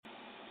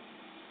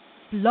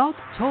Blog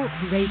Talk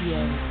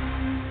Radio.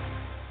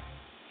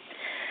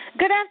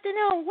 Good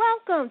afternoon.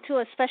 Welcome to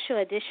a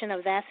special edition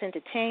of That's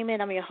Entertainment.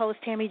 I'm your host,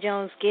 Tammy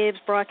Jones-Gibbs,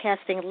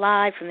 broadcasting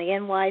live from the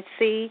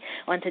NYC.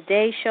 On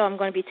today's show, I'm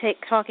going to be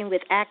talking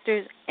with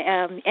actors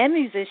and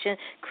musician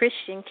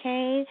Christian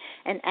Kane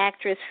and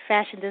actress,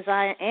 fashion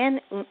designer, and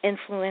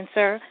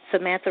influencer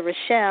Samantha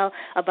Richelle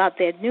about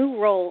their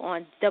new role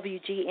on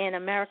WGN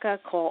America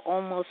called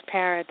Almost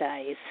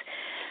Paradise.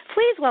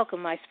 Please welcome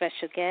my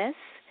special guests,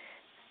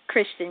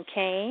 Christian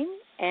Kane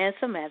and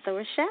Samantha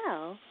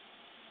Richelle.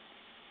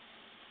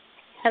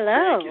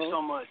 Hello. Thank you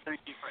so much. Thank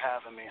you for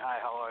having me. Hi,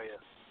 how are you?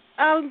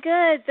 I'm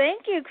good.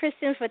 Thank you,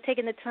 Christian, for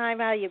taking the time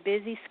out of your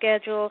busy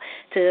schedule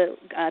to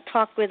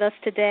talk with us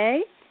today.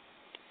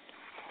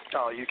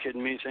 Oh, you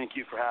kidding me? Thank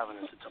you for having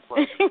us. It's a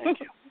pleasure. Thank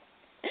you.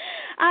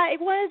 I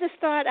wanted to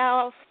start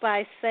off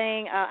by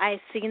saying I've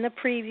seen the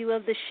preview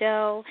of the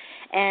show,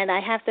 and I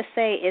have to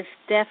say it's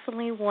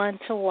definitely one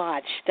to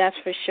watch, that's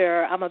for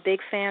sure. I'm a big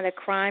fan of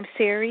crime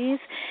series,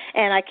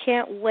 and I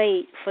can't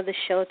wait for the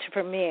show to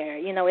premiere.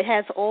 You know, it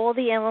has all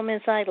the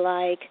elements I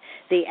like,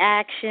 the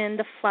action,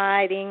 the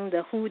fighting,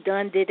 the who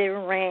done did it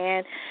and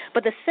ran,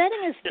 but the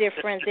setting is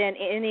different than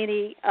in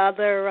any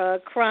other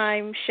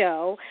crime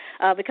show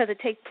because it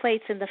takes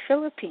place in the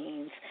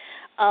Philippines.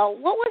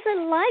 What was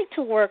it like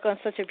to work on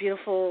such a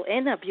beautiful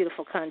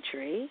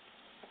country?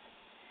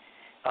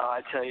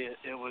 I tell you,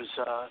 it was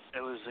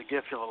a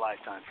gift of a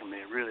lifetime for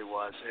me. It really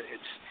was.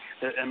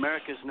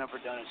 America's never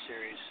done a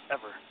series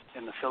ever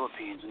in the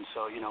Philippines, and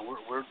so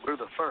we're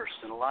the first.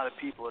 And a lot of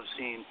people have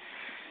seen,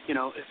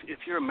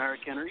 if you're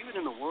American or even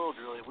in the world,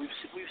 really, we've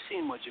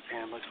seen what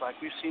Japan looks like,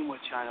 we've seen what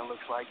China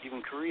looks like,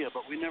 even Korea,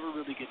 but we never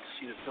really get to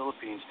see the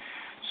Philippines.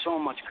 So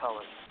much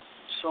color,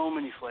 so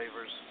many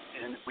flavors.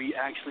 And we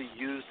actually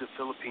used the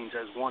Philippines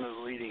as one of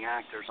the leading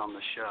actors on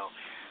the show.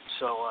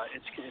 So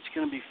it's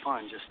going to be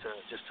fun just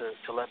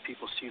to let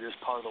people see this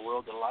part of the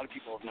world that a lot of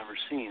people have never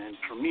seen. And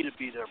for me to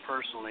be there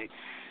personally,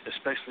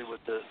 especially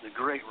with the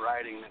great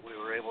writing that we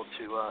were able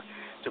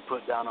to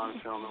put down on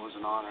film, it was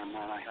an honor. And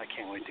man, I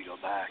can't wait to go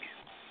back.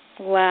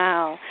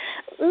 Wow.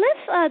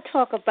 Let's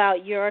talk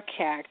about your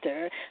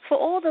character. For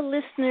all the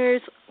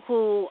listeners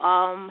who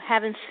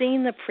haven't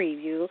seen the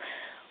preview,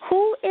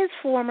 who is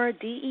former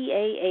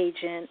DEA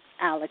agent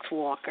Alex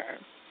Walker?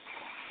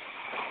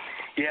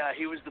 Yeah,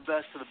 he was the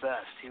best of the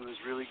best. He was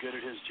really good at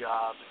his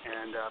job,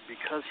 and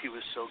because he was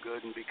so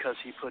good and because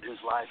he put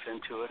his life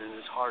into it and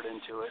his heart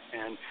into it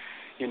and,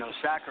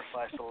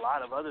 sacrificed a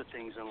lot of other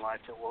things in life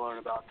that we'll learn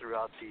about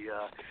throughout the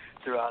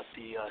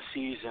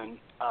season,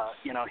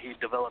 he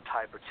developed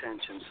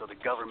hypertension, so the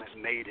government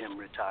made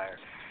him retire.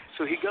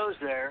 So he goes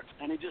there,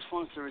 and he just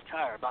wants to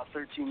retire. About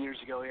 13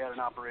 years ago, he had an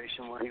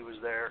operation where he was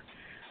there,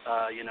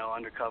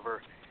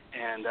 undercover,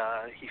 and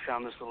he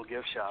found this little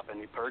gift shop, and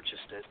he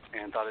purchased it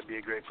and thought it'd be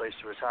a great place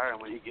to retire.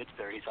 And when he gets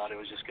there, he thought it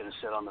was just going to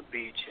sit on the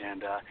beach,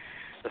 and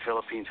the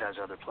Philippines has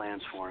other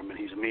plans for him, and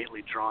he's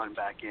immediately drawn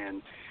back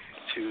in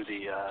to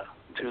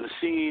the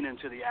scene and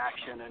to the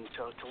action and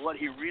to what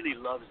he really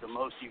loves the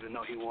most, even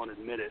though he won't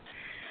admit it,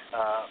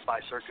 by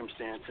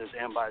circumstances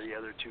and by the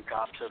other two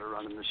cops that are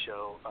running the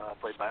show,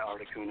 played by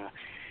Art Acuna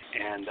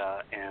and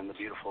the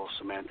beautiful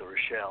Samantha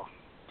Richelle.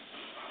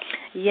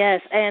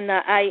 Yes, and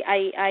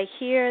I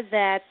hear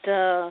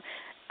that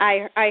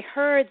I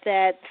heard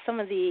that some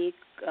of the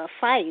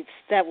fights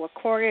that were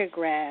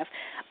choreographed.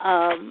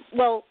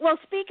 Well,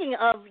 speaking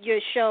of your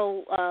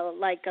show,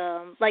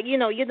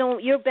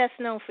 you're best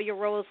known for your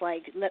roles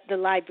like the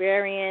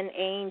Librarian,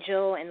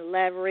 Angel, and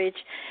Leverage.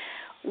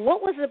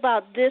 What was it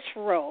about this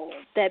role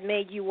that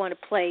made you want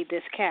to play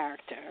this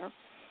character?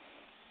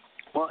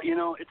 Well,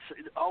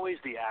 it's always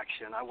the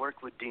action. I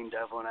worked with Dean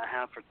Devlin, and I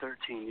have for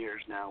 13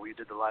 years now. We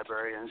did the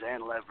Librarians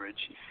and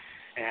Leverage,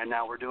 and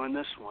now we're doing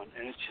this one.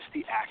 And it's just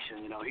the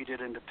action. He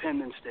did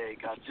Independence Day,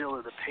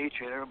 Godzilla, The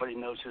Patriot. Everybody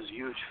knows his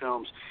huge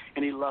films,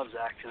 and he loves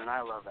action, and I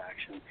love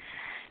action.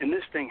 And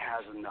this thing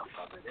has enough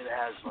of it.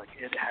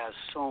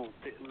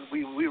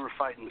 We were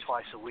fighting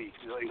twice a week,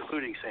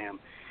 including Sam,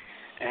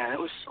 and it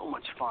was so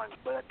much fun.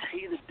 But I tell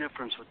you the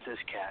difference with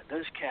this cat.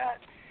 This cat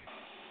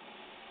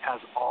has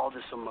all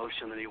this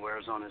emotion that he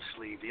wears on his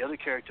sleeve. The other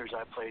characters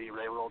I played,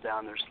 they roll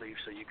down their sleeves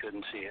so you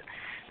couldn't see it.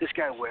 This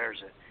guy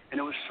wears it.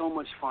 And it was so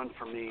much fun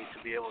for me to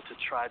be able to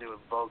try to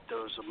evoke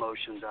those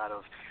emotions out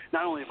of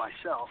not only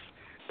myself,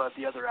 but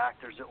the other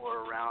actors that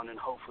were around and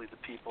hopefully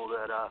the people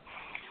that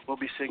will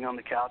be sitting on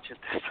the couch at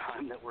this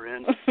time that we're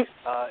in,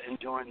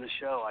 enjoying the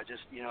show.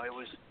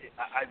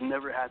 I've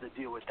never had to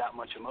deal with that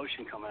much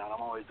emotion coming out.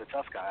 I'm always the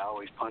tough guy. I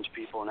always punch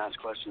people and ask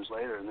questions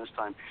later, and this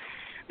time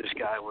this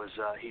guy was,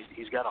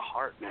 he's got a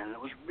heart, man. And it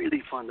was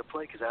really fun to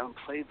play because I haven't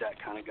played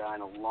that kind of guy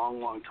in a long,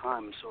 long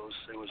time. And so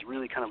it was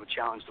really kind of a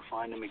challenge to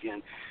find him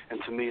again.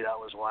 And to me, that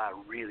was why I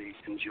really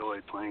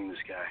enjoyed playing this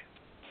guy.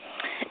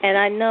 And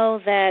I know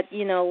that,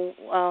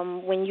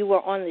 when you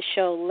were on the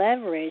show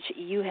Leverage,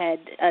 you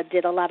had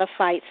did a lot of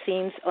fight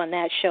scenes on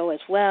that show as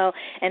well.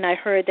 And I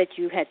heard that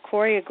you had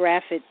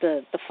choreographed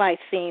the fight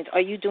scenes. Are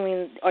you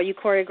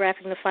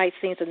choreographing the fight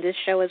scenes on this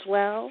show as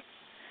well?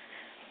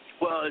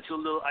 Well, it's a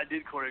little. I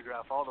did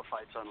choreograph all the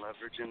fights on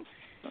Leverage,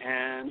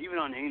 and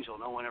even on Angel,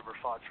 no one ever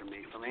fought for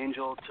me. From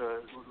Angel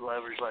to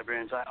Leverage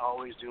Librarians, I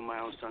always do my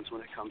own stunts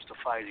when it comes to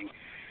fighting,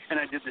 and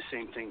I did the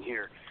same thing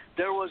here.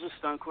 There was a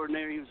stunt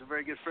coordinator. He was a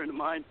very good friend of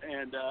mine,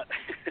 and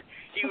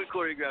he would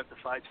choreograph the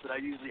fights, but I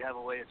usually have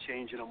a way of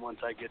changing them once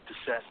I get to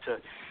set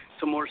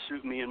to more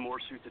suit me and more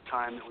suit the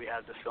time that we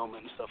had to film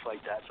it and stuff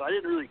like that. So I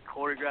didn't really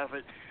choreograph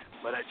it,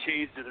 but I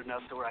changed it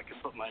enough to where I could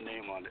put my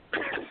name on it.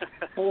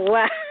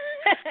 Wow.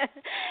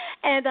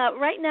 And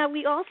right now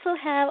we also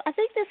have, I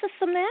think this is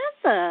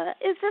Samantha.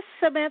 Is this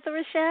Samantha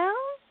Richelle?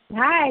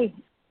 Hi.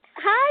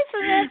 Hi,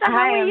 Samantha. How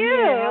Hi, are you?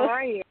 Here. How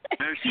are you?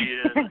 There she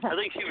is. I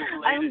think she was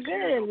late. I'm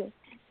good.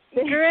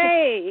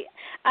 Great.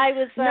 I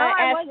was. No,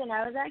 I wasn't.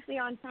 I was actually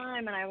on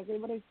time, and I was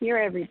able to hear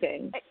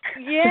everything.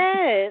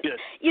 Yes. Yes.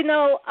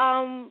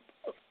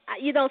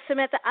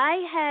 Samantha,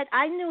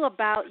 I knew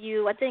about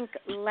you. I think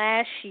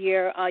last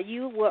year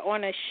you were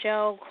on a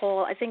show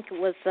called, I think it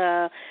was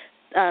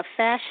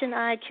Fashion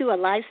IQ, a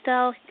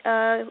Lifestyle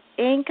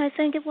Inc. I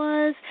think it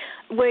was,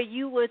 where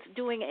you was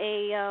doing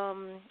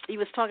you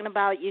was talking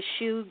about your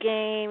shoe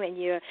game and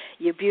your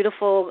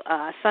beautiful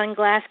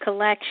sunglass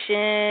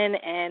collection,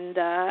 and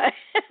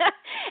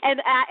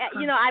and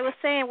I was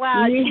saying,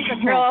 wow, she's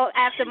a girl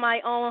after my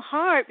own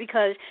heart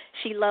because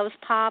she loves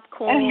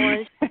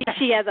popcorn.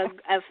 She has a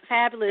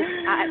fabulous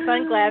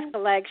sunglass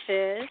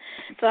collection,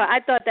 so I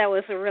thought that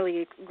was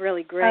really,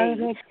 really great.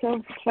 Oh, that's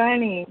so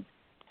funny.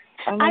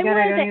 Oh my God,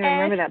 I don't even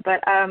remember that.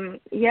 But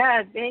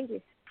yeah, thank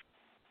you.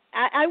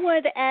 I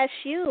wanted to ask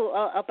you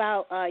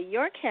about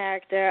your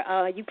character.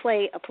 You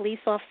play a police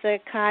officer,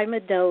 Kai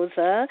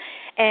Mendoza,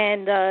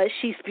 and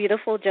she's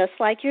beautiful just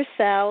like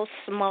yourself,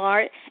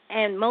 smart,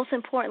 and most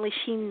importantly,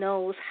 she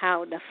knows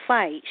how to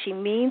fight. She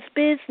means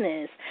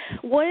business.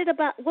 What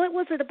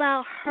was it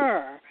about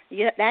her,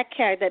 that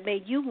character, that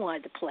made you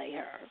want to play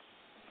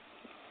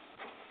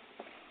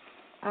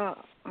her?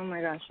 Oh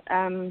my gosh.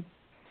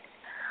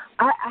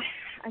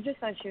 I just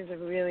thought she was a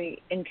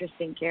really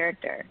interesting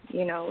character.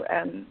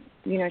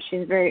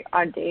 She's very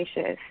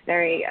audacious,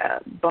 very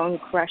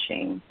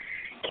bone-crushing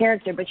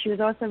character, but she was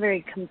also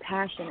very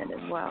compassionate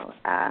as well.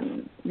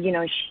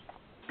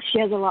 She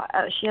has a lot.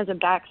 She has a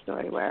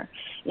backstory where,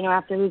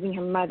 after losing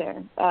her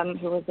mother,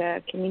 who was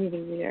a community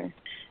leader,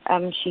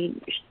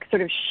 she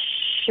sort of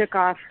shook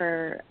off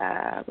her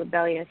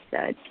rebellious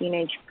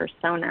teenage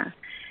persona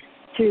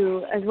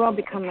to as well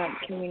become a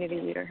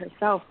community leader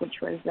herself, which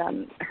was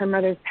her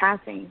mother's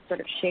passing sort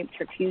of shaped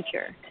her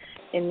future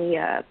in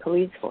the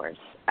police force.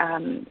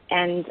 And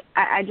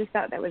I just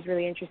thought that was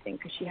really interesting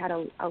because she had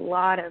a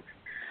lot of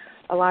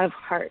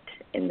heart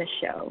in the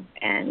show,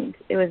 and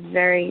it was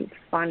very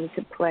fun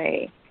to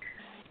play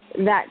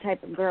that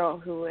type of girl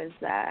who was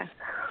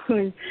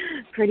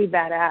pretty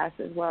badass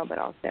as well, but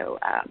also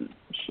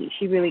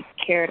she really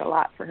cared a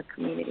lot for her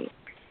community,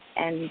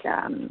 and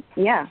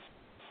yeah.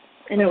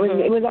 And it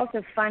was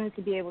also fun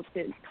to be able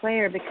to play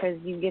her because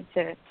you get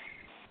to,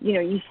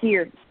 you see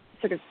her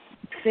sort of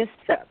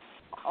fists up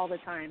all the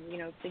time,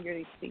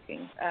 figuratively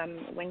speaking,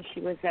 when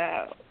she was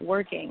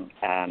working,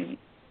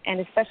 and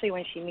especially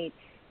when she meets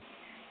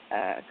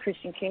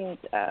Christian Kane's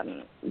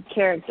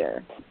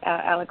character,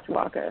 Alex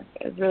Walker.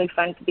 It was really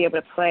fun to be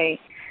able to play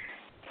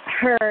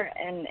her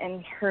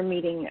and her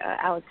meeting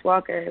Alex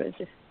Walker. It was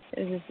just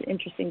an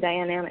interesting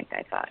dynamic,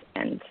 I thought,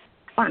 and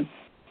fun.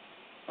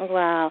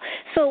 Wow.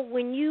 So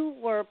when you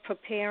were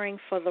preparing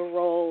for the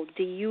role,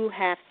 do you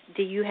had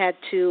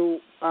to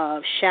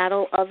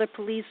shadow other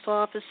police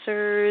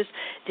officers?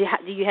 Do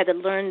you had to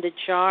learn the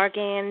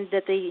jargon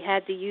that they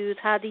had to use?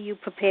 How do you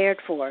prepare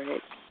for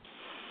it?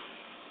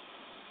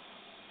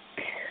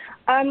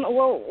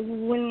 Well,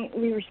 when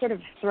we were sort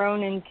of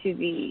thrown into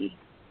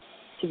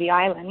the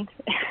island,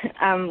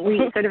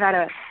 we sort of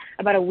had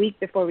about a week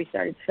before we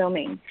started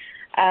filming,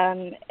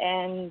 and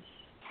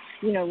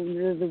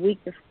the week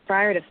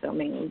prior to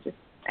filming,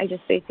 I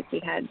just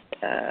basically had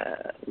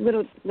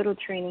little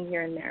training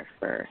here and there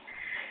for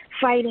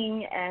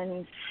fighting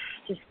and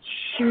just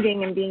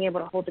shooting and being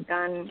able to hold a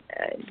gun,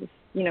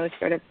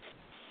 sort of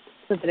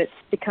so that it's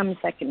become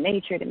second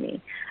nature to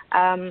me.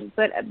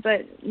 But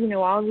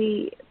all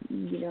the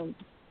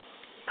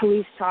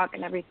police talk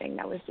and everything,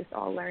 that was just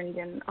all learned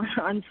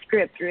on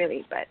script,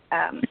 really. But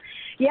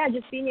yeah,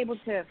 just being able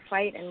to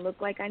fight and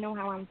look like I know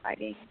how I'm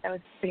fighting, that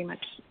was pretty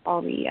much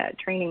all the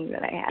training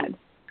that I had.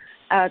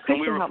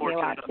 Christian helped me a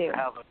lot too.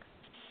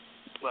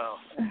 Well,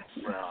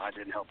 I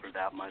didn't help her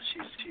that much.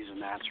 She's a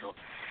natural.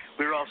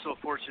 We were also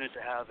fortunate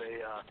to have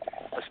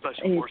a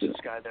special forces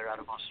guy there out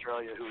of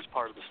Australia who was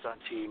part of the stunt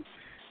team,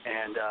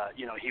 and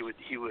he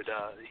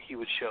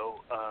would show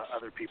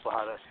other people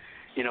how to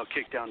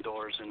kick down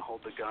doors and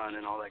hold the gun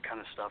and all that kind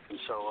of stuff. And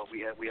so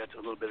we had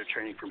a little bit of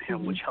training from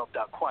him, which helped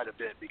out quite a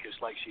bit because,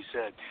 like she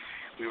said,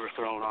 we were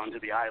thrown onto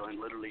the island,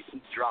 literally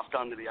dropped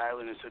onto the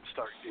island and said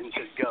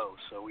go.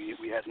 So we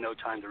had no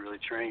time to really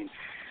train.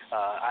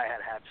 I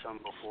had some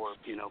before,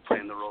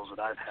 playing the roles that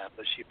I've had,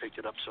 but she picked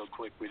it up so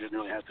quick we didn't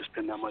really have to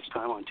spend that much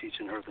time on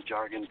teaching her the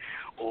jargon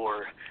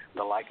or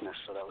the likeness,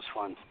 so that was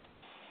fun.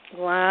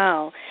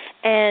 Wow.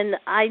 And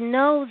I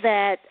know,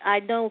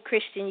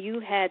 Christian, you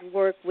had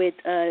worked with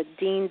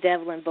Dean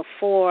Devlin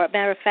before.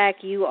 Matter of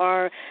fact,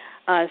 you're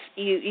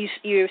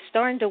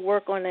starting to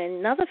work on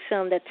another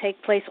film that takes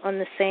place on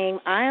the same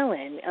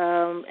island.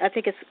 I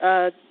think it's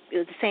the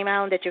same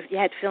island that you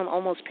had filmed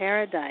Almost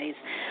Paradise.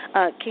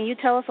 Can you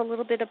tell us a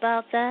little bit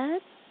about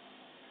that?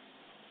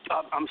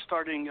 I'm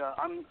starting.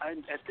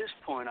 At this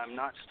point, I'm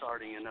not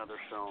starting another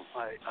film.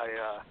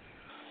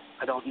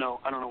 I don't know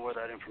where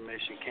that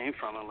information came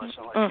from. Unless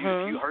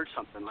if you heard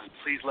something,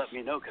 please let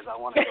me know because I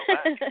want to go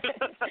back.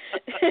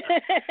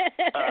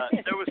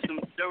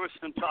 There was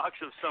some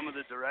talks of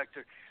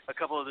a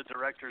couple of the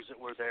directors that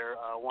were there.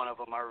 One of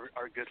them, our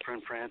good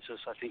friend Francis.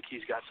 I think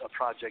he's got a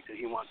project that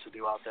he wants to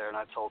do out there, and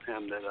I told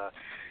him that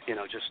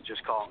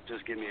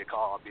just give me a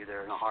call. I'll be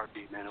there in a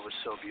heartbeat, man. It was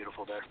so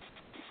beautiful there.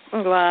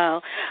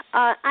 Wow.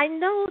 I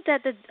know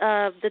that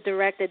the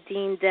director,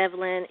 Dean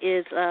Devlin,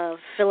 is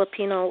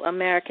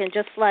Filipino-American,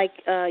 just like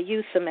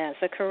you,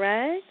 Samantha,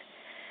 correct?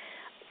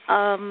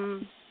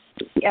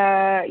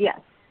 Yes.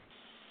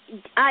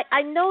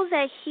 I know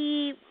that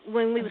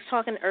when we was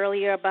talking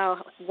earlier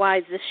about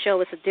why this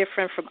show is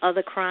different from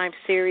other crime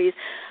series,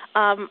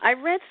 I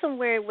read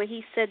somewhere where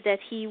he said that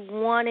he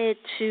wanted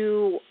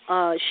to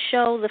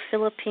show the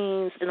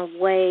Philippines in a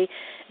way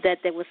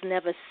that was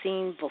never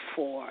seen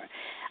before.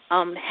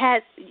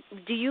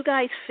 Do you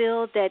guys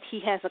feel that he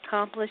has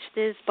accomplished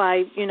this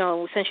by,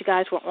 since you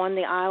guys were on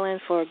the island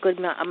for a good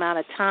amount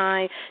of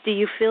time, do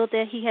you feel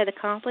that he had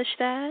accomplished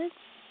that?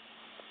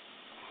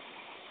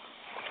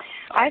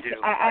 I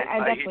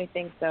definitely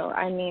think so.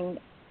 I mean,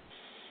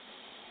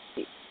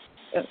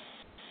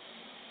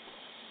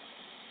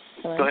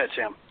 go ahead,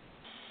 Sam.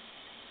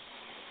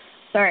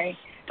 Sorry.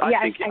 I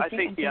think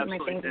he my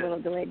thing's did. a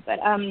little delayed, but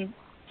I'm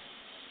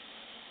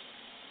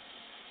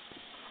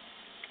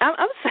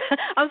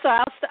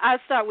sorry. I'll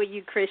start with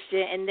you,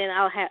 Christian, and then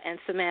and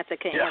Samantha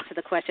can answer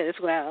the question as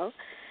well.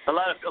 A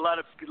lot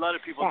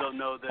of people don't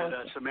know that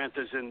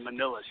Samantha's in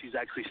Manila. She's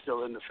actually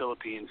still in the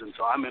Philippines, and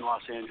so I'm in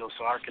Los Angeles.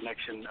 So our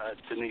connection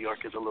to New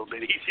York is a little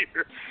bit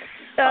easier.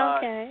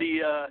 Okay.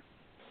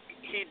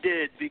 He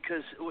did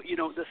because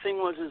the thing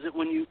was is that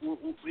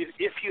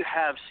if you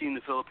have seen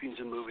the Philippines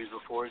in movies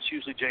before, it's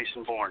usually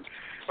Jason Bourne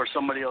or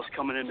somebody else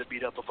coming in to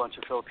beat up a bunch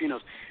of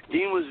Filipinos.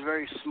 Dean was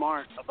very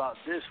smart about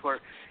this, where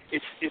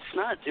it's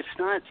not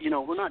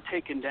we're not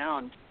taking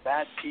down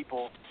bad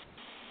people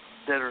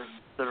that are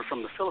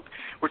from the Philippines.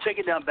 We're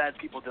taking down bad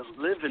people that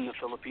live in the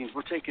Philippines.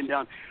 We're taking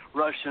down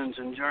Russians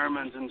and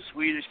Germans and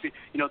Swedish people,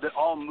 that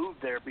all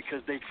moved there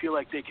because they feel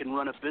like they can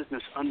run a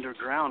business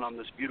underground on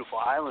this beautiful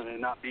island and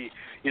not be,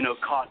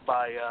 caught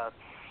by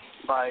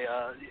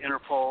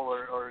Interpol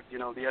or the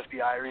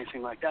FBI or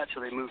anything like that. So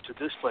they moved to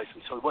this place.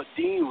 And so what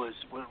Dean was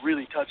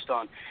really touched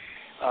on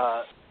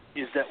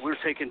is that we're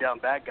taking down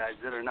bad guys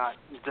that are not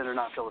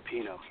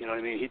Filipino. You know what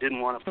I mean? He didn't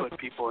want to put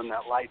people in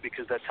that light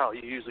because that's how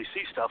you usually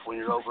see stuff when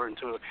you're over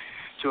into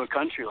a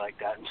country like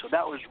that. And so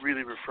that was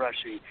really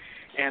refreshing.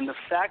 And the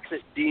fact that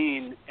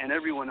Dean and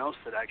everyone else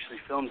that actually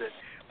filmed it,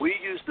 we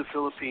used the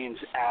Philippines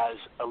as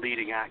a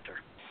leading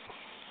actor.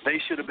 They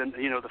should have been,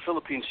 the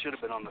Philippines should have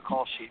been on the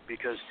call sheet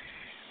because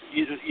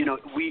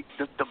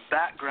the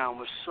background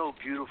was so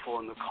beautiful,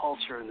 and the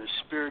culture and the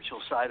spiritual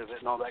side of it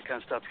and all that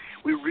kind of stuff.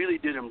 We really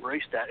did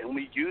embrace that, and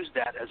we used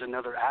that as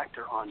another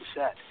actor on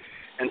set.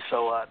 And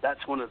so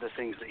that's one of the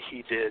things that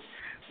he did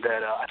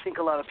that I think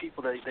a lot of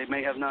people, they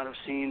may have not have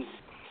seen,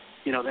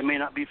 they may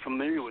not be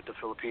familiar with the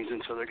Philippines,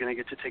 and so they're going to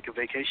get to take a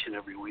vacation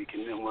every week,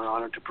 and we're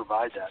honored to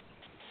provide that.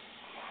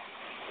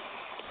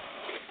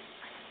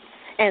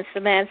 And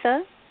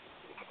Samantha?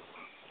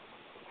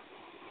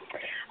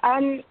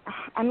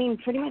 I mean,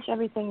 pretty much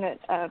everything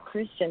that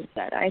Christian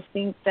said. I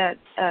think that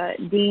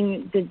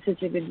Dean did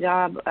such a good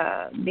job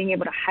being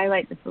able to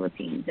highlight the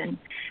Philippines and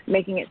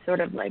making it sort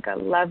of like a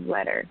love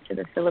letter to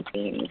the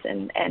Philippines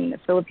and the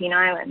Philippine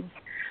Islands,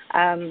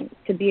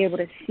 to be able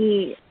to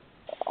see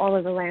all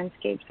of the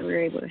landscapes that we were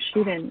able to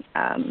shoot in,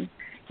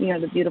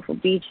 the beautiful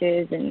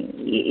beaches and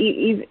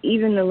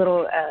even the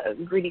little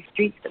gritty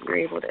streets that we were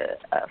able to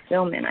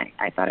film in.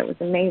 I thought it was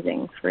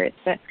amazing for it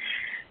to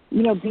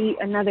be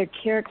another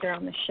character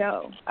on the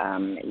show.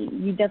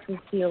 You definitely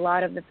see a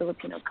lot of the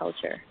Filipino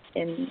culture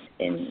in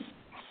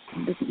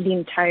the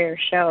entire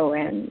show,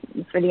 and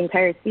for the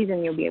entire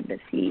season, you'll be able to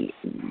see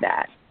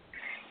that,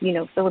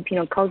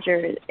 Filipino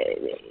culture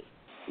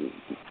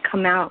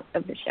come out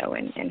of the show,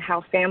 and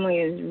how family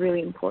is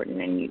really important,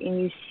 and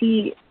you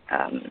see,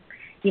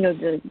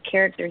 the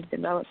characters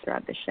develop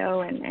throughout the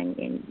show,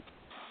 and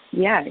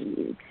yeah,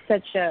 it's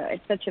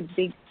such a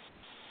big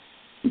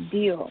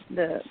deal,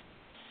 the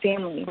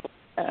family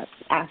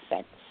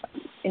aspect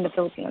in the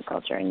Filipino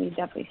culture, and you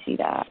definitely see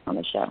that on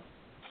the show.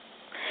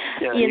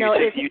 Yeah,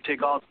 you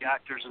take all the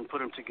actors and put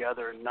them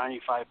together, and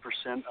 95%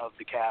 of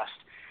the cast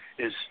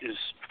is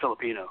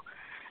Filipino.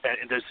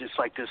 And there's just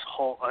like this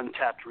whole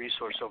untapped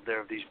resource over there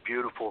of these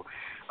beautiful,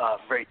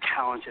 very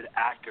talented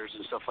actors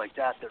and stuff like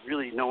that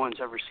really no one's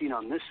ever seen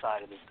on this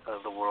side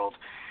of the world.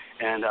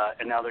 and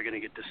now they're going to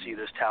get to see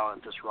this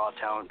talent, this raw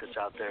talent that's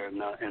out there,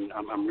 and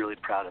I'm really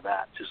proud of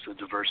that. Just the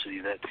diversity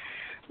that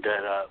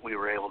we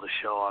were able to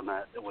show on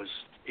that. It was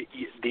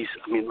these.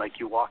 I mean, like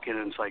you walk in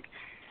and it's like,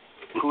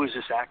 who is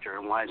this actor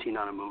and why is he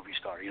not a movie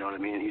star? You know what I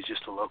mean? He's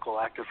just a local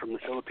actor from the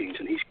Philippines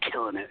and he's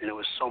killing it. And it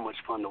was so much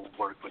fun to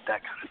work with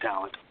that kind of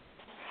talent.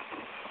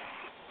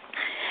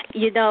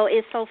 You know,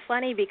 it's so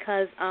funny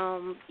because,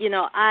 you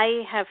know,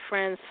 I have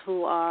friends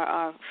who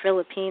are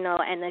Filipino,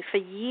 and for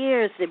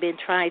years they've been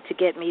trying to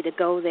get me to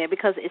go there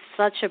because it's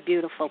such a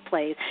beautiful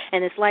place.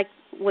 And it's like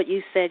what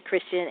you said,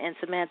 Christian and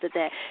Samantha,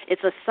 that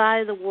it's a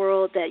side of the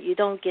world that you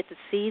don't get to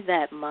see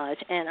that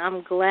much. And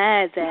I'm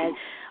glad that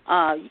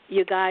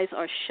you guys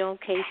are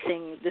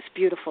showcasing this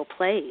beautiful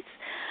place.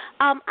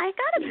 I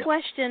got a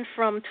question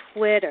from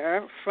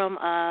Twitter from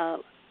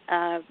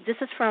this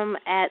is from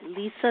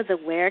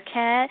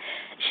 @LisaTheWereCat.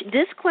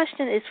 This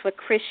question is for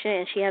Christian,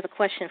 and she has a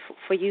question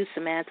for you,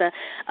 Samantha.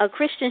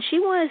 Christian, she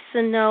wants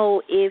to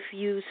know if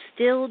you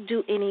still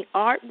do any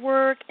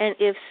artwork, and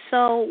if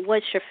so,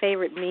 what's your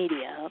favorite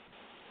media?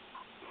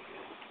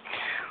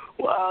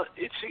 Well,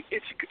 it's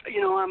you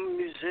know, I'm a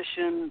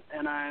musician,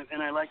 and I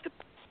like to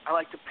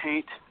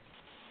paint.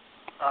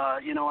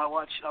 You know, I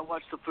watch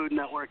the Food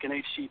Network and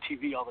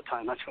HGTV all the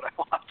time. That's what I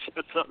watch.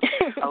 So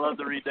I love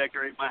to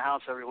redecorate my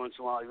house every once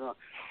in a while. You know.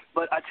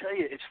 But I tell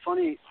you, it's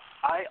funny.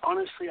 I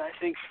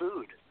think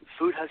food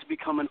has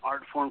become an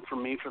art form for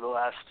me for the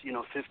last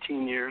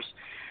 15 years.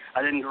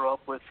 I didn't grow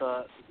up with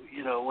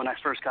when I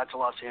first got to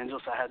Los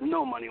Angeles, I had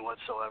no money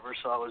whatsoever,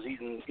 so I was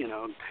eating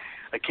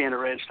a can of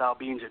ranch style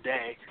beans a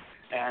day.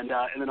 And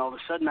then all of a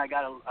sudden I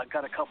got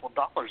a couple of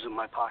dollars in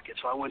my pocket.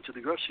 So I went to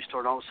the grocery store,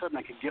 and all of a sudden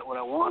I could get what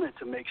I wanted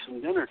to make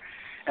some dinner.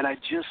 And I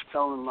just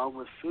fell in love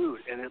with food.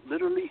 And it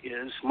literally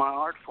is my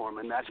art form,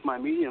 and that's my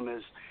medium.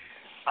 Is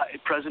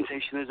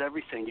presentation is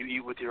everything. You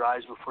eat with your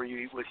eyes before you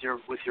eat with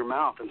your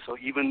mouth. And so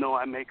even though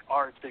I make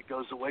art that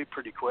goes away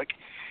pretty quick,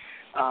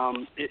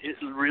 it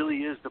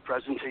really is the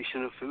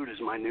presentation of food is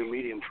my new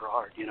medium for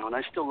art, and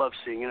I still love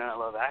singing and I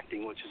love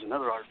acting, which is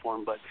another art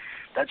form, but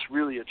that's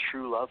really a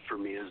true love for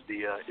me is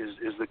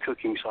the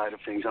cooking side of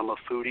things. I'm a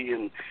foodie,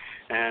 and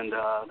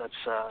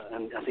that's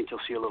and I think you'll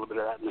see a little bit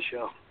of that in the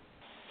show.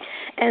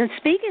 And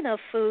speaking of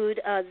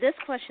food, this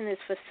question is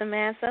for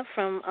Samantha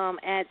from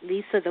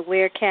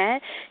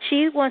 @LisaTheWereCat.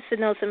 She wants to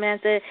know,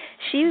 Samantha,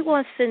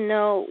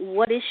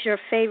 what is your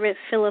favorite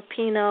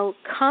Filipino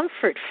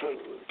comfort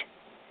food?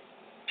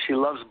 She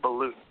loves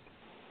balut.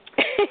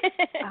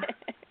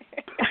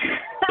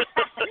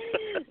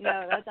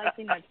 No, that's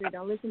actually not true.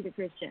 Don't listen to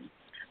Christian.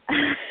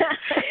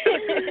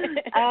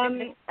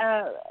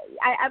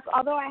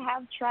 Although I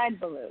have tried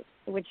balut,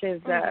 which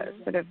is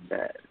sort of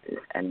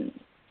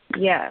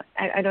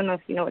I don't know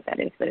if you know what that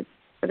is, but it's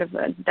sort of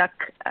a duck.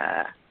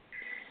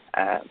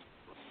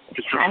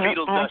 It's a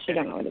fetal duck. I actually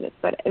don't know what it is,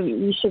 but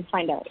you should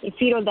find out. A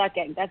fetal duck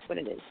egg. That's what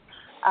it is.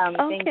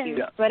 Thank you.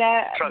 Yeah. But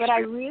I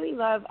really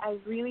love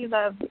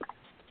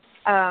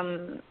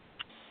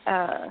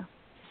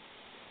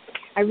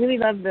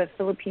the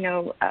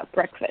Filipino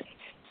breakfast,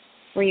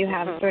 where you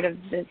have sort of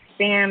the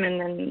spam and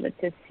then the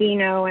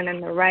tocino and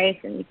then the rice,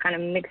 and you kind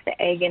of mix the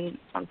egg in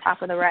on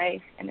top of the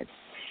rice, and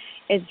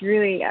it's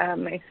really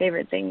my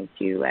favorite thing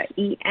to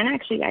eat. And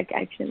actually, I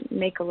can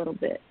make a little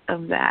bit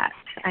of that,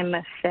 I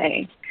must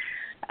say.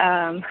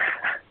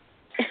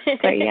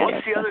 But yeah,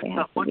 what's the other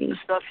stuff? What's the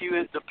stuff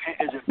is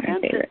it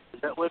pancit?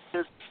 Is that what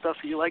this stuff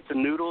you like? The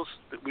noodles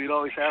that we'd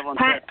always have on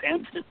set?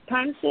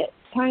 Pancit?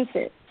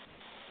 Pancit.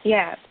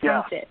 Yeah,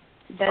 pancit.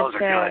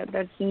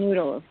 That's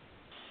noodles.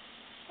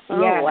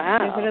 Oh, yeah, wow.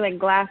 They're sort of like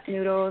glass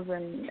noodles,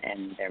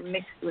 and they're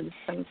mixed with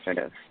some sort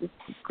of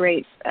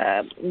great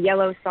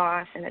yellow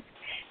sauce, and it's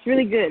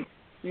really good.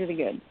 Really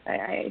good.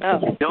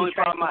 The only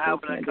problem I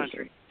have with that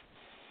country.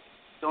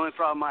 The only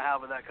problem I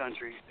have with that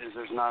country is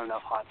there's not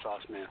enough hot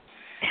sauce, man.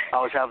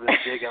 I was having to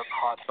dig up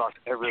hot sauce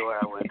everywhere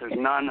I went. There's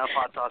not enough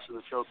hot sauce in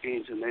the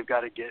Philippines, and they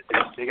got to get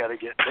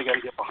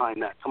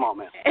behind that. Come on,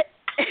 man.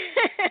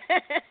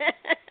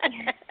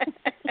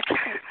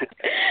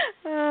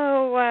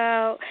 Oh,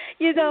 wow.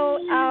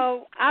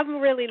 I'm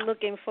really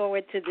looking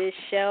forward to this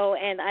show,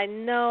 and I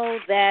know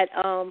that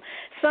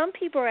some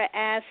people are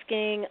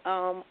asking,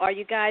 are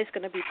you guys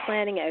going to be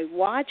planning a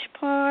watch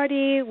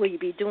party? Will you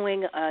be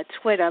doing a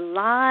Twitter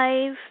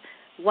Live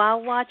while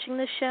watching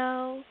the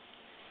show?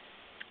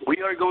 We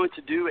are going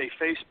to do a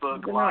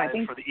Facebook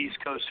Live for the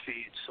East Coast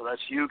feed, so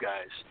that's you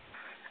guys.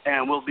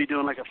 And we'll be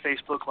doing like a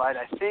Facebook Live,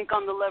 I think,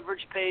 on the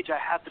Leverage page. I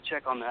have to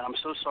check on that. I'm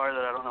so sorry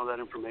that I don't know that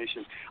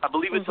information. I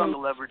believe it's on the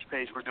Leverage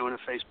page. We're doing a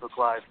Facebook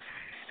Live.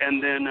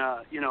 And then,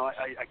 I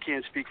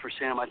can't speak for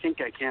Sam. I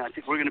think I can. I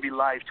think we're going to be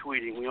live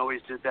tweeting. We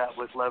always did that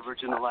with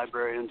Leverage and the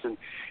librarians, and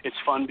it's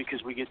fun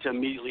because we get to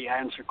immediately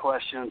answer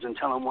questions and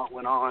tell them what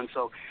went on.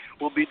 So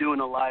we'll be doing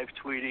a live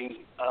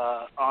tweeting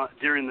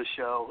during the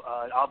show.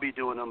 I'll be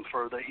doing them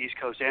for the East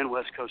Coast and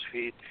West Coast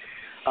feed.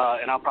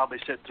 And I'll probably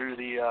sit through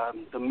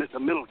the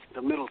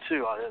middle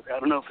too. I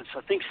don't know if it's.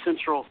 I think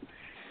Central.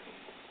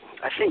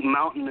 I think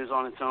Mountain is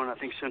on its own. I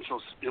think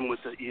Central's in with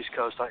the East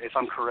Coast, if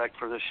I'm correct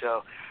for this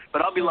show.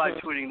 But I'll be live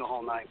tweeting the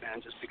whole night,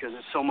 man, just because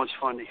it's so much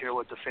fun to hear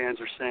what the fans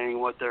are saying,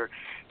 what they're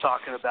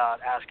talking about,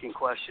 asking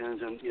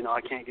questions. And, you know,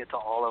 I can't get to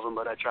all of them,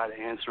 but I try to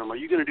answer them. Are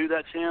you going to do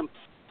that, Sam?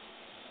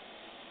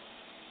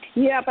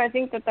 Yep, I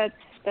think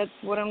that's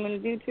what I'm going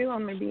to do, too.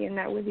 I'm going to be in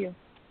that with you.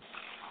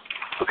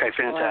 Okay,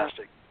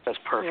 fantastic. Wow. That's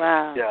perfect.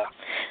 Wow. Yeah.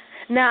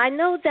 Now, I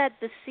know that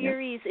the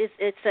series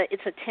it's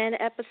a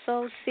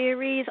 10-episode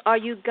series. Are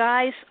you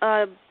guys,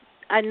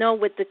 I know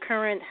with the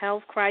current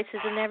health crisis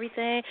and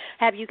everything,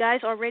 have you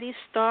guys already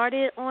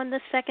started on the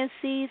second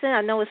season?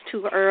 I know it's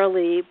too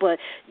early, but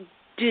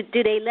do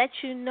they let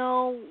you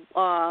know,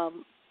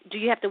 do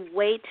you have to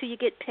wait till you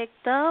get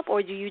picked up,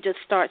 or do you just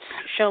start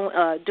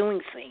doing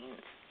scenes?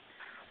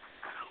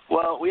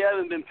 Well, we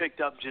haven't been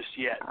picked up just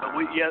yet, but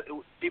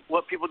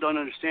what people don't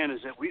understand is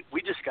that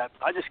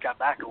I just got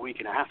back a week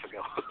and a half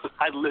ago.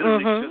 I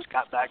literally just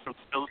got back from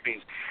the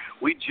Philippines.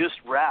 We just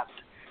wrapped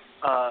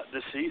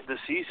the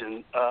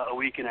season a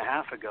week and a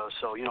half ago.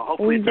 So, you know,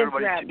 hopefully if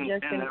everybody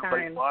tunes in,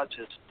 everybody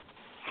watches.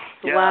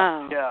 Yeah,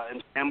 wow. Yeah,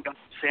 and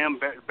Sam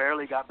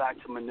barely got back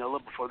to Manila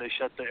before they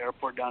shut the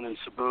airport down in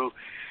Cebu.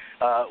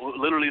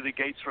 Literally the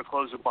gates were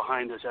closing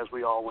behind us as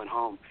we all went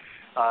home.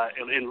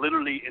 And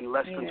literally in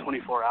less than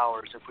 24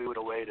 hours, if we would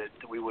have waited,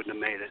 we wouldn't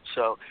have made it.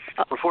 So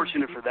we're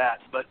fortunate for that.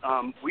 But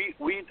we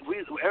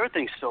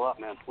everything's still up,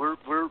 man. We're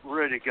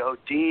ready to go.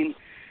 Dean,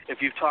 if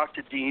you've talked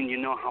to Dean, you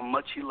know how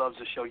much he loves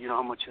the show. You know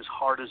how much his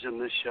heart is in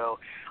this show.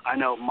 I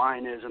know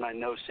mine is, and I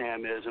know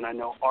Sam is, and I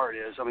know Art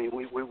is. I mean,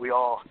 we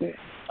all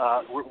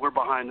we're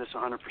behind this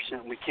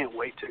 100%. We can't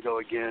wait to go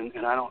again.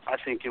 And I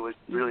think it would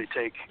really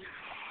take.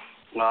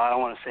 Well, I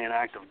don't want to say an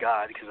act of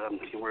God because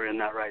we're in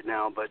that right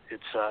now, but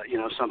it's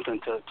something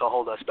to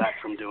hold us back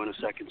from doing a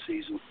second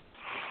season.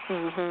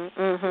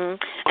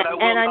 But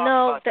I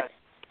know that.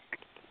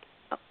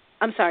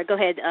 I'm sorry. Go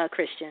ahead,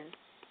 Christian.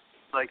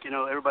 Like,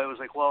 everybody was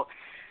like, "Well,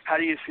 how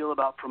do you feel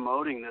about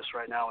promoting this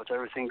right now with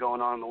everything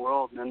going on in the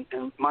world?"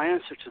 And my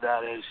answer to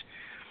that is,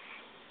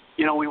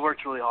 we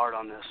worked really hard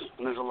on this,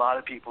 and there's a lot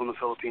of people in the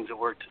Philippines that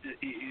worked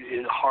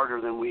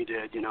harder than we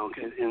did,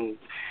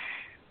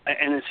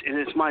 And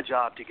it's my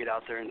job to get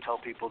out there and tell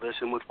people this.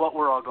 And with what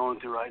we're all going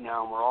through right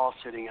now, and we're all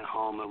sitting at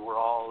home, and we're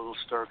all a little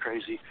stir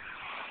crazy,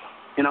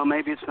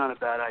 maybe it's not a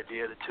bad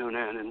idea to tune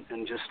in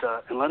and just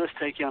and let us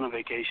take you on a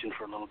vacation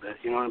for a little bit.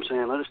 You know what I'm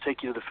saying? Let us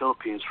take you to the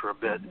Philippines for a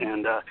bit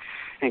and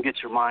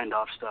get your mind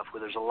off stuff.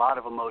 Where there's a lot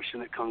of emotion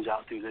that comes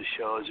out through this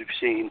show, as you've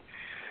seen.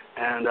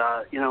 And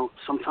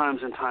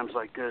sometimes in times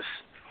like this,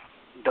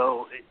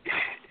 though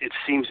it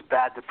seems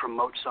bad to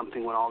promote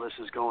something when all this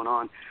is going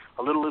on,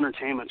 a little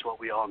entertainment's what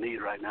we all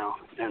need right now.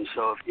 And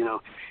so,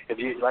 if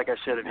you, like I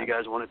said, if you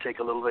guys want to take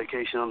a little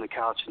vacation on the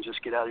couch and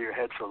just get out of your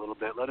head for a little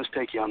bit, let us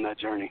take you on that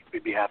journey.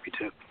 We'd be happy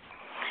to.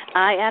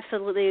 I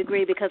absolutely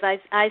agree because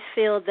I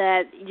feel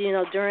that,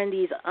 during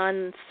these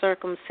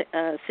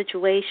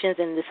situations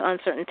and this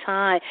uncertain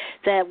time,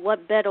 that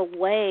what better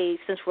way,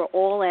 since we're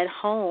all at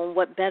home,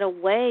 what better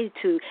way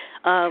to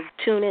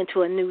tune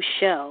into a new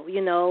show,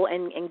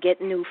 and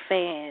get new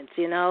fans,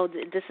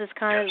 This is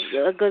kind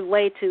of a good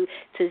way to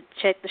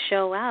check the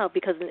show out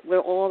because we're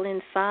all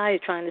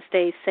inside trying to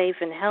stay safe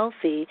and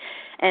healthy.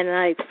 And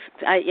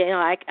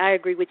I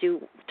agree with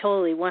you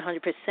totally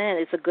 100%.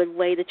 It's a good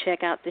way to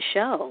check out the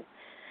show.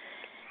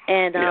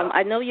 And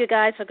I know you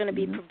guys are going to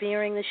be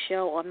premiering the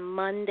show on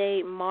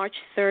Monday, March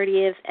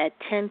 30th at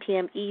 10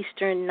 p.m.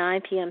 Eastern,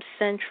 9 p.m.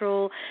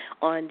 Central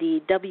on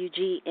the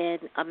WGN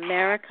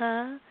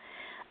America.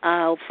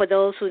 For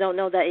those who don't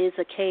know, that is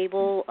a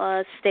cable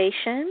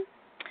station.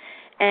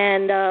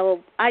 And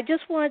I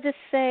just wanted to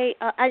say,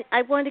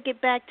 I wanted to get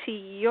back to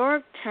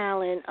your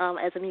talent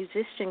as a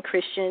musician,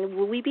 Christian.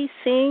 Will we be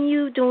seeing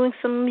you doing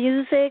some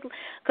music?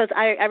 Because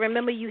I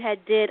remember you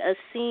did a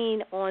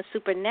scene on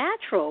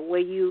Supernatural where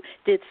you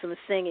did some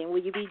singing. Will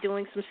you be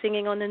doing some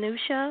singing on the new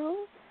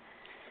show?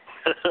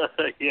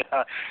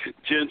 Yeah,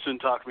 Jensen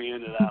talked me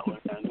into that one,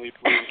 man.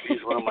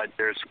 He's one of my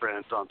dearest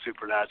friends on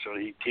Supernatural.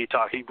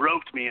 He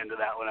roped me into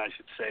that one, I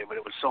should say, but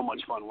it was so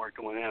much fun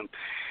working with him.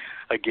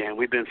 Again,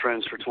 we've been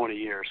friends for 20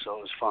 years, so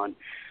it was fun.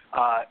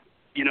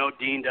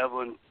 Dean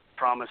Devlin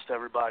promised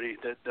everybody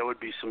that there would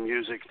be some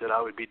music that I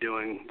would be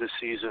doing this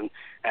season,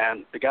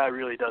 and the guy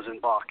really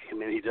doesn't balk. I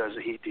mean,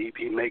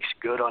 he makes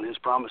good on his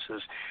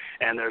promises,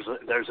 and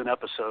there's an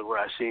episode where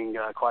I sing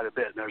quite a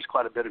bit, and there's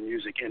quite a bit of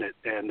music in it,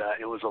 and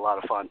it was a lot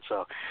of fun.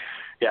 So,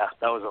 yeah,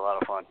 that was a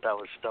lot of fun. That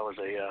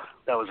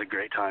was a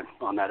great time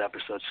on that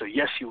episode. So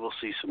yes, you will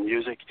see some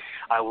music.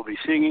 I will be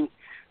singing.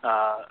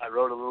 I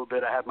wrote a little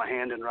bit. I had my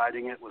hand in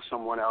writing it with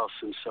someone else,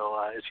 and so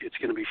it's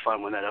going to be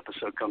fun when that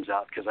episode comes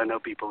out because I know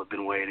people have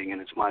been waiting,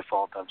 and it's my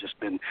fault. I've just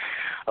been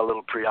a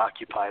little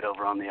preoccupied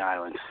over on the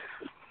island.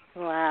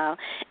 Wow.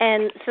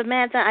 And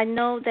Samantha, I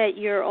know that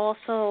you're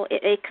also,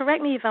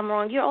 correct me if I'm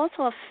wrong, you're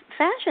also a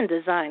fashion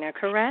designer,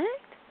 correct?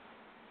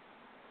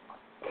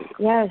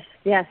 Yes,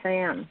 I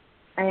am.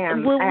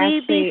 Will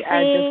we be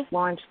seeing... just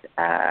launched...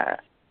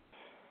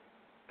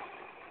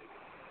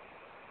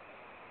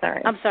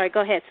 Sorry. I'm sorry.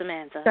 Go ahead,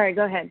 Samantha. Sorry,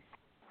 go ahead.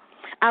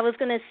 I was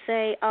going to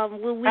say,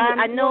 will we?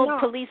 I know no.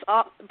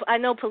 I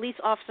know police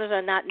officers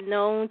are not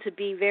known to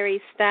be very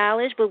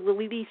stylish, but will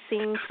we be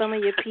seeing some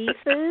of your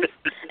pieces?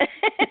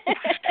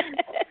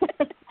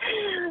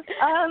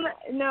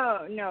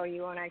 No,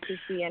 you won't actually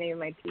see any of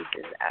my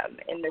pieces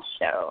in the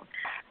show.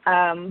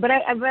 But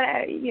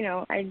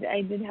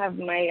I did have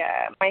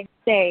my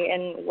say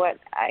in what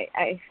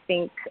I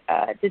think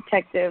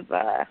Detective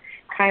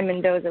Kai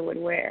Mendoza would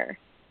wear.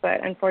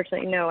 But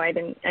unfortunately, no, I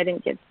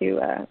didn't get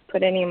to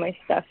put any of my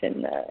stuff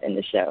in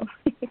the show.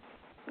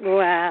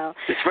 Wow.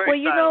 It's very well,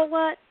 you stylish. know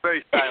what?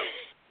 Very stylish.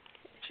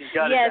 She's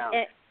got it down.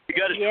 You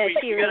got to tweet.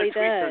 She you really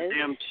got to tweet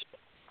does.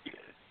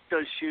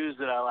 those shoes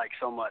that I like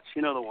so much.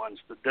 You know the ones,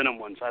 the denim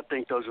ones. I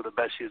think those are the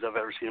best shoes I've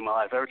ever seen in my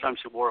life. Every time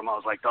she wore them, I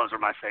was like, those are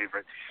my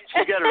favorite.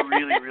 She's got a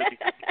really, really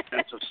good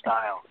sense of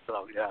style.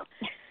 So yeah.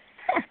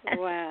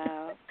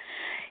 Wow.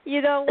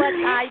 You know what?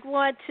 I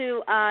want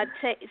to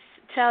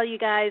tell you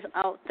guys,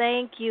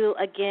 thank you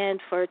again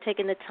for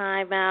taking the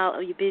time out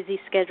of your busy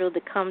schedule to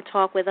come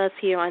talk with us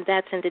here on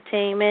That's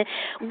Entertainment.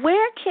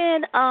 Where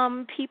can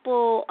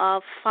people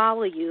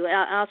follow you?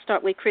 I'll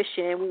start with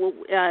Christian.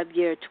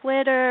 Your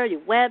Twitter,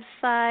 your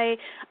website.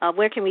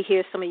 Where can we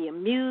hear some of your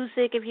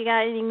music if you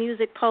got any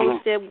music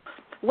posted?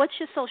 What's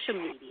your social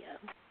media?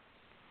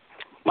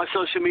 My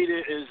social media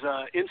is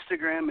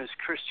Instagram is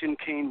Christian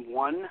Kane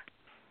 1,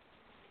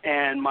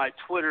 and my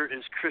Twitter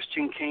is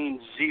Christian Kane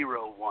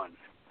 01.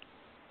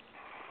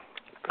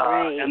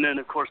 And then,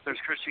 of course, there's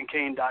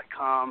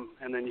ChristianKane.com,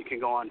 and then you can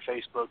go on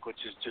Facebook,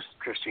 which is just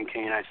Christian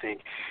Kane, I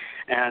think.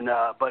 And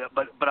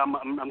but I'm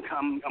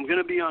going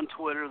to be on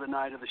Twitter the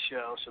night of the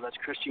show, so that's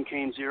Christian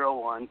Kane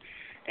 01,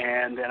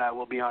 and then I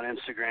will be on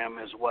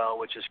Instagram as well,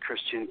 which is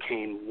Christian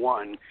Kane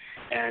 1.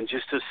 And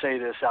just to say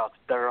this out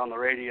there on the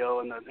radio,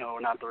 and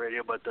not the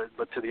radio, but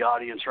to the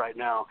audience right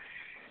now,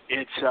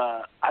 it's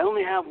I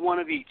only have one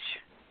of each.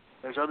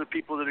 There's other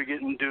people that are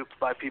getting duped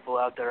by people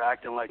out there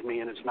acting like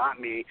me, and it's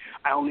not me.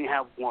 I only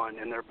have one,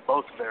 and they're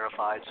both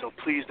verified. So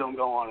please don't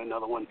go on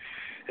another one,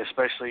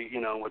 especially,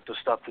 with the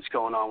stuff that's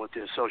going on with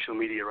the social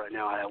media right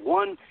now. I have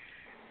one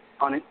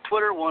on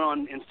Twitter, one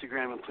on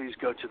Instagram, and please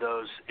go to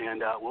those,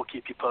 and we'll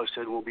keep you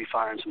posted. We'll be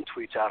firing some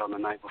tweets out on the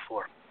night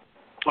before.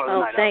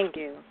 Thank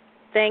you.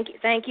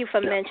 Thank you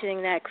for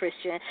mentioning that,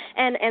 Christian.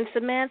 And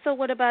Samantha,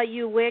 what about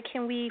you? Where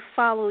can we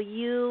follow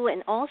you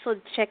and also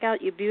check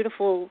out your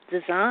beautiful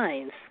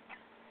designs?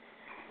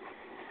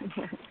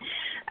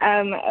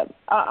 On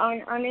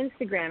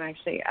Instagram,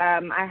 actually,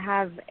 I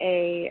have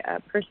a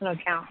personal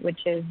account,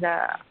 which is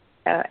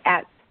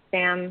at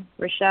Sam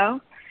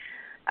Richelle,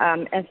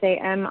 SAMRICHELLE,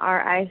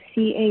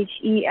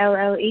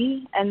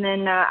 and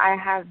then I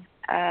have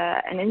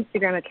an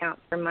Instagram account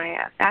for my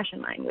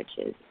fashion line, which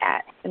is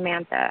at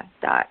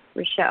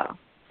Samantha.Richelle.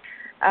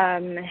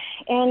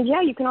 And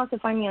yeah, you can also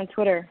find me on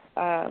Twitter,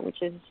 which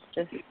is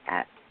just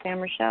at Sam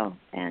Richelle.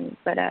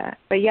 But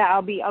yeah,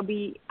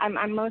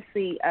 I'm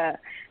mostly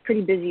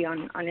pretty busy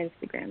on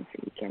Instagram, so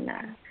you can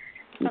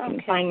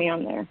find me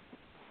on there.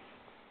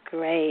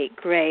 Great.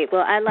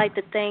 Well, I'd like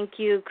to thank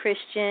you,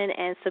 Christian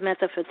and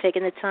Samantha, for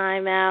taking the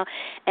time out,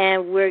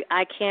 and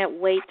I can't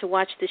wait to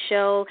watch the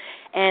show.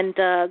 And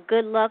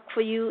good luck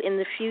for you in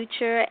the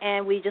future.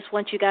 And we just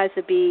want you guys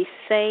to be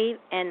safe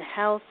and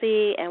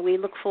healthy, and we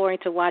look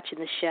forward to watching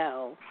the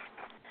show.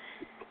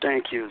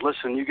 Thank you.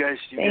 Listen, you guys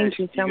so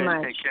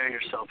much. Take care of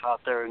yourself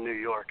out there in New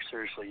York.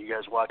 Seriously, you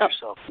guys watch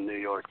yourself in New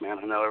York, man.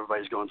 I know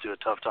everybody's going through a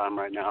tough time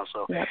right now,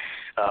 so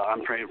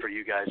I'm praying for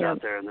you guys out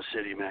there in the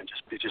city, man.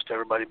 Just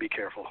everybody be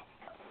careful.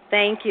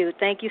 Thank you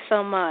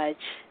so much.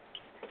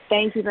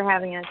 Thank you for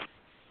having us.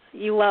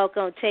 You're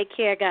welcome. Take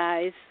care,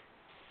 guys.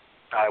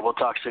 All right, we'll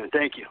talk soon.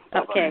 Thank you.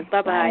 Okay,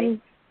 bye-bye.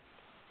 Bye.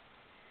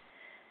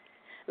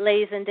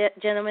 Ladies and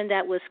gentlemen,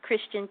 that was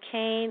Christian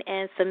Kane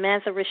and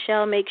Samantha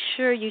Richelle. Make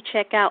sure you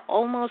check out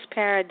Almost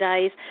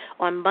Paradise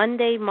on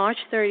Monday, March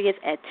 30th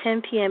at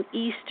 10 p.m.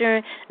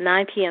 Eastern,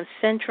 9 p.m.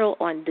 Central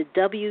on the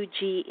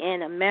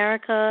WGN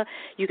America.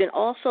 You can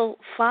also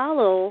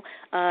follow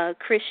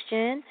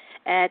Christian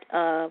at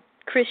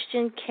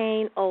Christian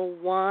Kane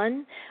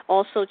 01.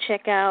 Also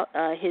check out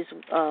his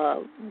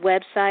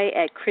website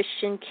at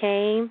Christian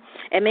Kane,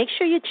 and make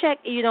sure you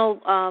check,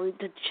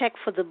 to check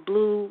for the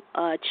blue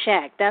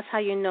check. That's how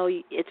you know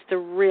it's the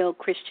real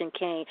Christian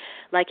Kane.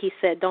 Like he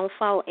said, don't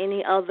follow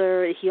any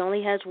other. He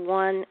only has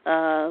one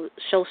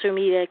social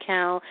media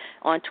account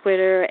on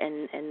Twitter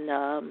and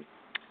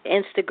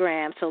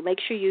Instagram. So make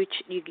sure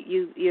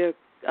you're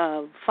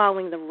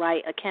following the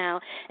right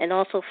account. And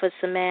also for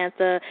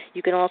Samantha,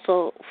 you can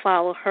also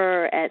follow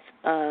her at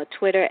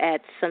Twitter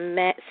at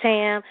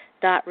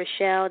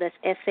sam.richelle. That's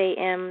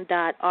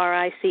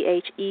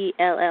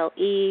sam.richelle.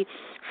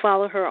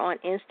 Follow her on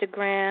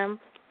Instagram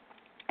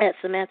at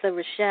Samantha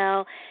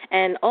Richelle.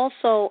 And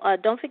also,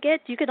 don't forget,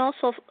 you can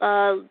also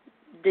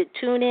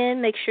tune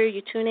in. Make sure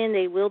you tune in.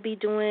 They will be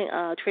doing,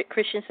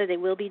 Christian said they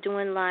will be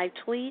doing live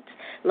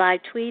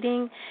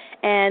tweeting.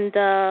 And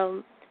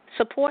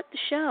support the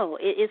show.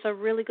 It is a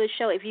really good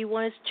show. If you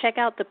want to check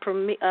out the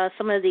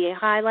some of the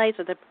highlights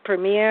of the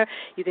premiere,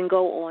 you can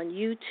go on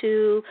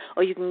YouTube,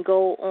 or you can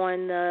go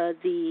on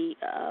the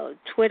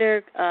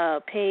Twitter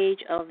page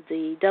of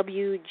the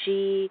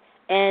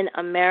WGN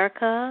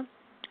America.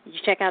 You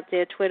check out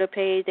their Twitter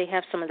page. They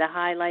have some of the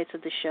highlights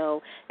of the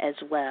show as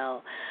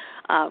well.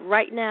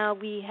 Right now,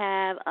 we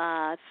have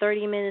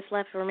 30 minutes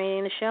left remaining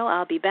in the show.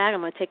 I'll be back.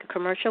 I'm going to take a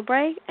commercial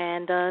break,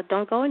 and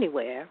don't go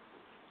anywhere.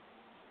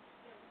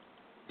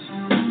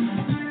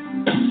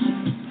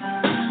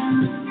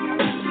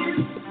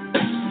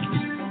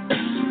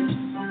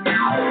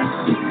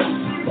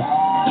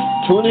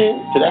 Tune in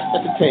to That's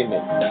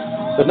Entertainment,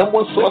 the number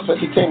one source for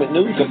entertainment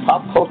news and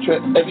pop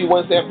culture every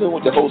Wednesday afternoon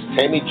with your host,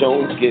 Tammy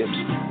Jones Gibbs,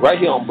 right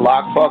here on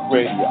Blog Talk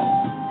Radio.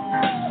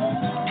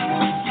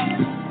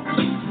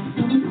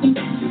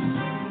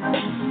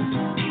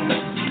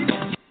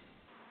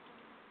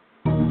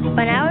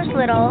 When I was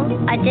little,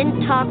 I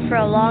didn't talk for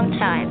a long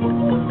time.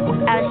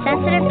 I was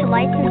sensitive to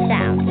lights and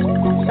sounds,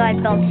 so I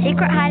built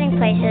secret hiding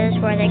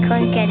places where they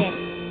couldn't get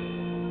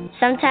in.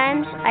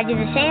 Sometimes I did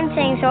the same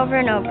things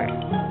over and over,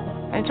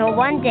 until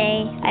one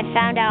day I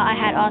found out I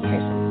had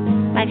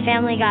autism. My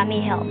family got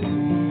me help.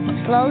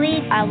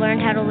 Slowly, I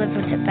learned how to live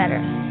with it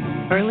better.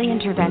 Early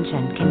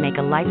intervention can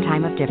make a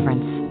lifetime of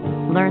difference.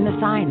 Learn the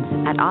signs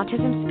at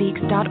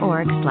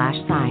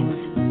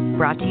autismspeaks.org/signs.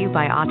 Brought to you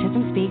by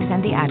Autism Speaks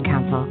and the Ad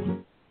Council.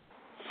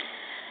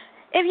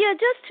 If you're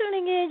just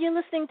tuning in, you're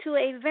listening to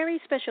a very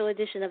special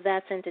edition of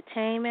That's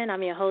Entertainment.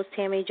 I'm your host,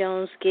 Tammy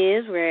Jones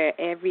Gibbs, where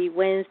every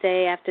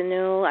Wednesday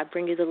afternoon I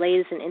bring you the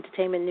latest in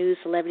entertainment news,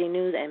 celebrity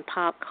news, and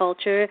pop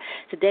culture.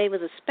 Today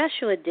was a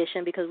special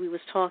edition because we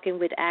was talking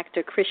with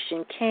actor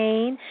Christian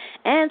Kane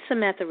and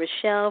Samantha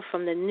Richelle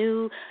from the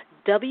new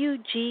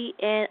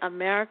WGN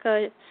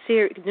America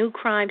new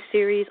crime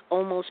series,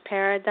 Almost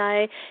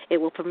Paradise. It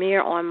will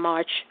premiere on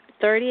March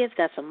 30th.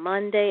 That's a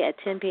Monday at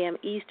 10 p.m.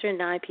 Eastern,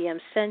 9 p.m.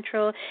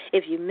 Central.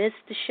 If you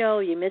missed the show,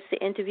 you missed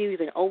the interview, you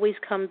can always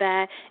come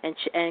back and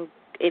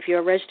if you're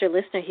a registered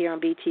listener here on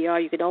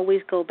BTR, you can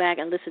always go back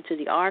and listen to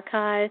the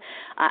archive.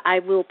 I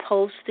will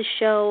post the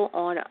show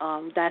on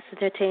That's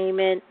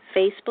Entertainment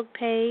Facebook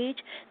page.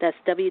 That's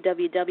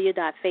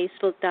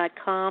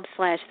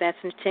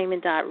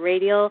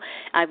www.facebook.com/that'sentertainment.radio.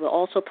 I will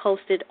also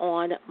post it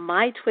on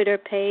my Twitter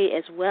page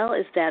as well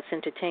as That's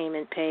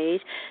Entertainment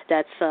page.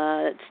 That's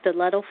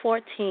Stiletto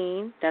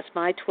 14. That's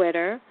my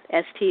Twitter.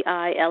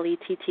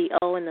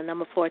 STILETTO and the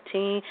number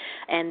 14,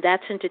 and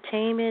That's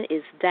Entertainment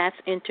is That's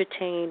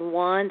Entertain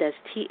 1. That's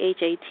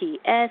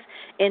THATS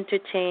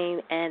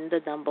Entertain and the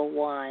number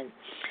 1.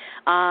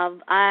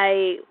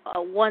 I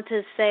want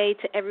to say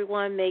to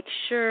everyone, make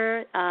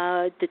sure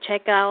to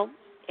check out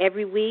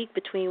every week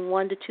between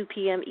 1 to 2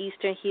 p.m.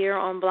 Eastern here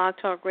on Blog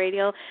Talk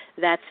Radio.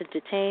 That's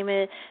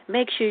Entertainment.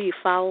 Make sure you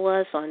follow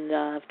us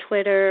on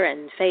Twitter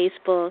and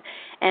Facebook.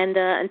 And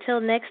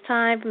until next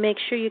time, make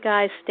sure you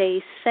guys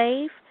stay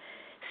safe.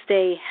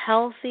 Stay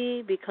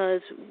healthy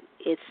because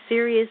it's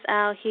serious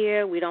out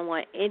here. We don't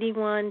want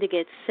anyone to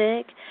get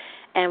sick,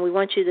 and we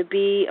want you to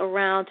be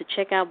around to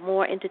check out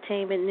more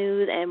entertainment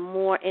news and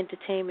more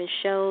entertainment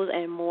shows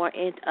and more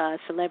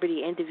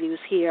celebrity interviews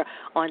here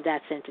on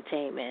That's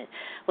Entertainment.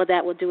 Well,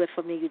 that will do it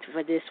for me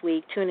for this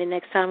week. Tune in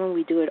next time when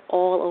we do it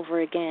all over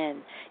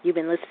again. You've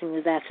been listening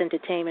to That's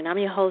Entertainment. I'm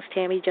your host,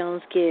 Tammy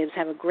Jones Gibbs.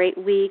 Have a great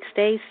week.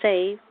 Stay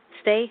safe.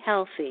 Stay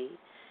healthy.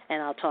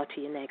 And I'll talk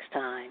to you next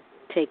time.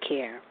 Take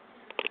care.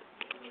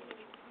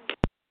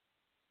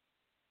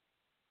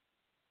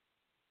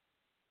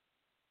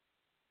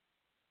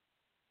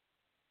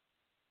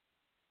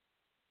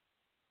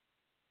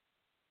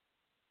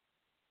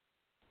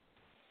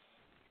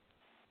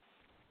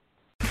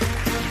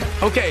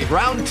 Okay,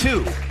 round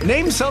 2.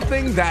 Name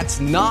something that's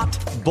not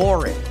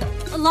boring.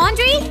 A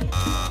laundry?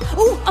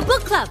 Ooh, a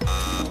book club.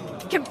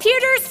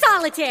 Computer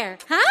solitaire,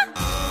 huh?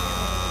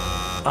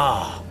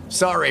 Ah,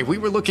 sorry, we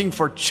were looking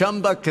for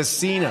Chumba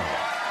Casino.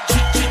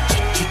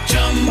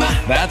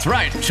 That's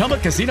right,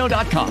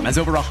 ChumbaCasino.com has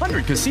over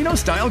 100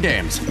 casino-style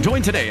games.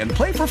 Join today and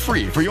play for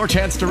free for your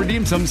chance to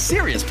redeem some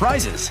serious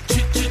prizes.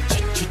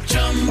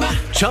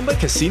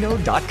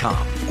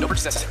 ChumbaCasino.com. No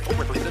purchase necessary. Void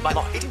where prohibited by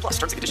law. 18+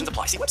 terms and conditions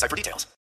apply. See website for details.